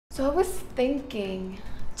So I was thinking,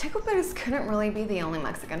 Checo Perez couldn't really be the only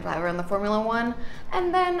Mexican driver in the Formula One,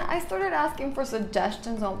 and then I started asking for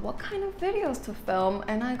suggestions on what kind of videos to film,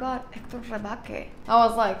 and I got Hector Rebaque. I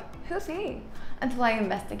was like, who's he? Until I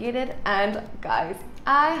investigated, and guys,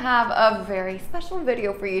 I have a very special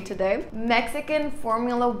video for you today. Mexican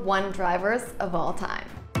Formula One drivers of all time.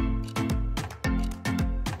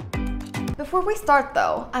 Before we start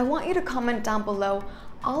though, I want you to comment down below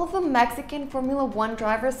all of the Mexican Formula One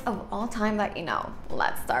drivers of all time that you know.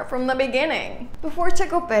 Let's start from the beginning. Before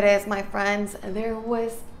Checo Perez, my friends, there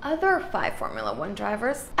was other 5 Formula One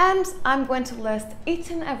drivers, and I'm going to list each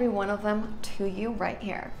and every one of them to you right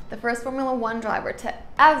here. The first Formula One driver to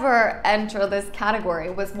ever enter this category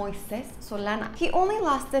was Moises Solana. He only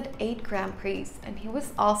lasted 8 Grand Prix, and he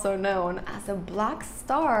was also known as a black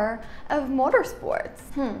star of motorsports.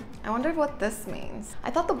 I wonder what this means. I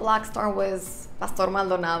thought the black star was Pastor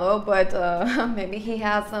Maldonado, but maybe he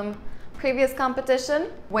has some previous competition.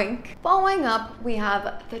 Wink. Following up, we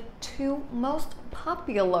have the 2 most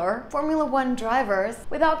popular Formula One drivers,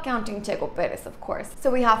 without counting Checo Perez, of course.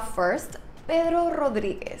 So we have first Pedro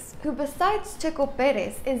Rodriguez, who besides Checo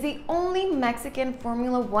Perez is the only Mexican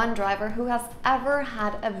Formula One driver who has ever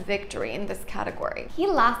had a victory in this category. He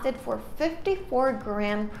lasted for 54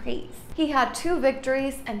 Grand Prix. He had 2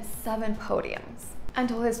 victories and 7 podiums,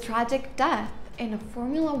 until his tragic death in a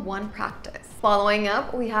Formula One practice. Following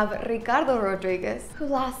up, we have Ricardo Rodriguez, who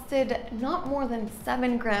lasted not more than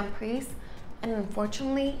 7 Grand Prix, and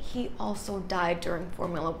unfortunately, he also died during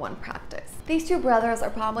Formula One practice. These 2 brothers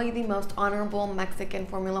are probably the most honorable Mexican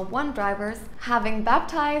Formula One drivers, having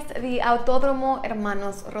baptized the Autódromo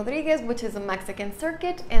Hermanos Rodriguez, which is a Mexican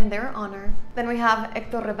circuit, in their honor. Then we have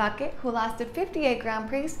Hector Rebaque, who lasted 58 Grand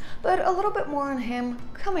Prix, but a little bit more on him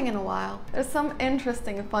coming in a while. There's some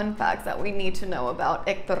interesting fun facts that we need to know about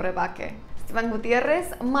Hector Rebaque. Esteban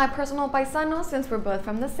Gutierrez, my personal paisano, since we're both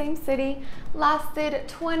from the same city, lasted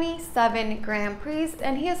 27 Grand Prix,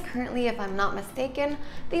 and he is currently, if I'm not mistaken,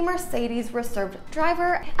 the Mercedes reserved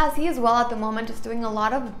driver, as he as well at the moment is doing a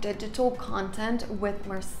lot of digital content with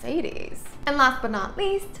Mercedes. And last but not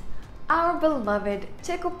least, our beloved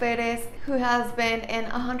Checo Perez, who has been in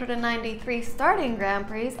 193 starting Grand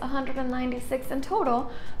Prix, 196 in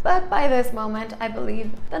total, but by this moment, I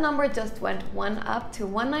believe the number just went 1 up to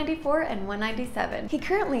 194 and 197. He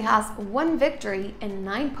currently has 1 victory and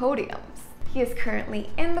 9 podiums. He is currently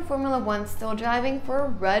in the Formula One, still driving for a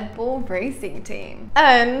Red Bull Racing team.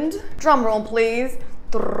 And, drum roll please.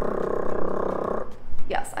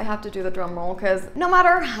 Yes, I have to do the drum roll because no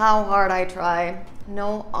matter how hard I try,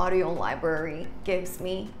 no audio library gives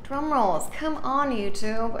me drum rolls. Come on,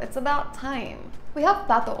 YouTube, it's about time. We have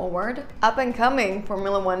Pato O'Ward, up and coming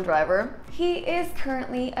Formula One driver. He is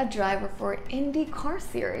currently a driver for IndyCar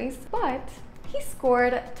Series, but he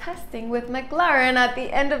scored testing with McLaren at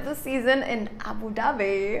the end of the season in Abu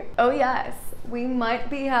Dhabi. Oh yes, we might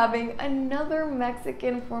be having another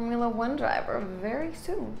Mexican Formula One driver very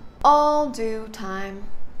soon. All due time.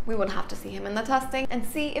 We would have to see him in the testing and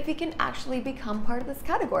see if he can actually become part of this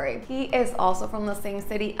category. He is also from the same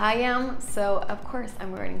city I am, so of course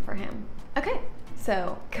I'm rooting for him. Okay,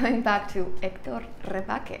 so going back to Hector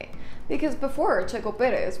Rebaque, because before Checo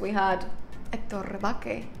Perez we had Hector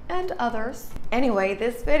Rebaque and others. Anyway,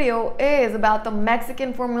 this video is about the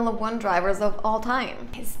Mexican Formula One drivers of all time.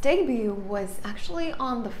 His debut was actually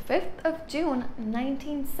on the 5th of June,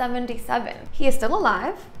 1977. He is still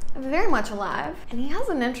alive, very much alive, and he has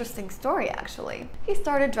an interesting story actually. He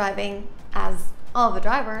started driving, as all the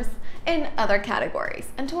drivers, in other categories,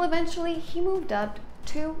 until eventually he moved up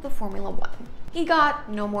to the Formula One. He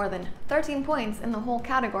got no more than 13 points in the whole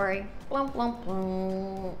category. Blum, blum,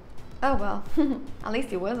 blum. Oh well, at least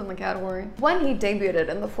he was in the category. When he debuted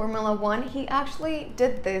in the Formula One, he actually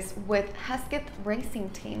did this with Hesketh Racing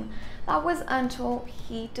Team. That was until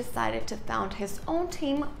he decided to found his own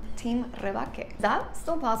team, Team Rebaque. Is that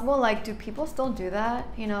still possible? Like, do people still do that?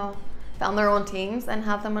 You know, found their own teams and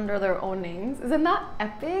have them under their own names? Isn't that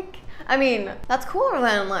epic? I mean, that's cooler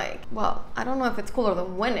than like, well, I don't know if it's cooler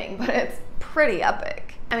than winning, but it's pretty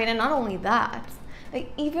epic. I mean, and not only that, they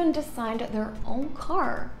even designed their own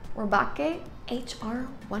car. Rebaque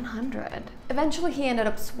HR100. Eventually he ended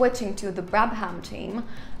up switching to the Brabham team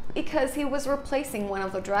because he was replacing one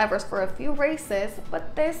of the drivers for a few races,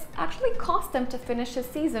 but this actually cost him to finish his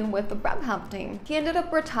season with the Brabham team. He ended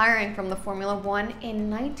up retiring from the Formula One in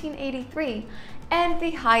 1983, and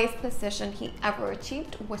the highest position he ever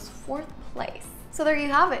achieved was 4th place. So there you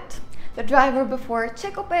have it. The driver before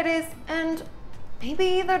Checo Perez and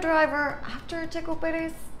maybe the driver after Checo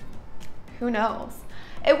Perez. Who knows?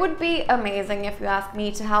 It would be amazing, if you ask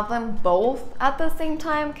me, to have them both at the same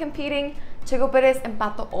time competing. Checo Perez and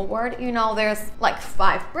Pato O'Ward. You know, there's like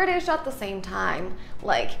 5 British at the same time,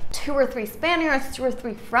 like 2 or 3 Spaniards, 2 or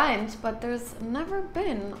 3 French, but there's never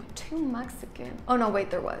been 2 Mexican. Oh no, wait,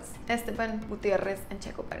 there was. Esteban Gutierrez and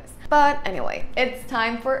Checo Perez. But anyway, it's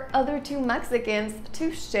time for other 2 Mexicans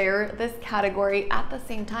to share this category at the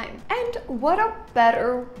same time. And what a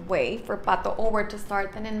better way for Pato O'Ward to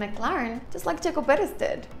start than in McLaren, just like Checo Perez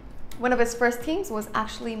did. One of his first teams was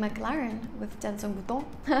actually McLaren with Jenson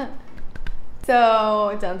Button.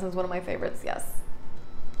 So Jenson's one of my favorites, yes.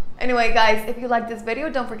 Anyway, guys, if you liked this video,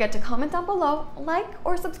 don't forget to comment down below, like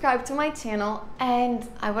or subscribe to my channel, and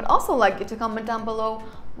I would also like you to comment down below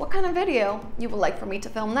what kind of video you would like for me to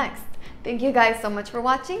film next. Thank you guys so much for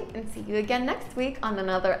watching, and see you again next week on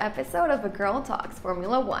another episode of A Girl Talks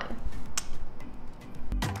Formula One.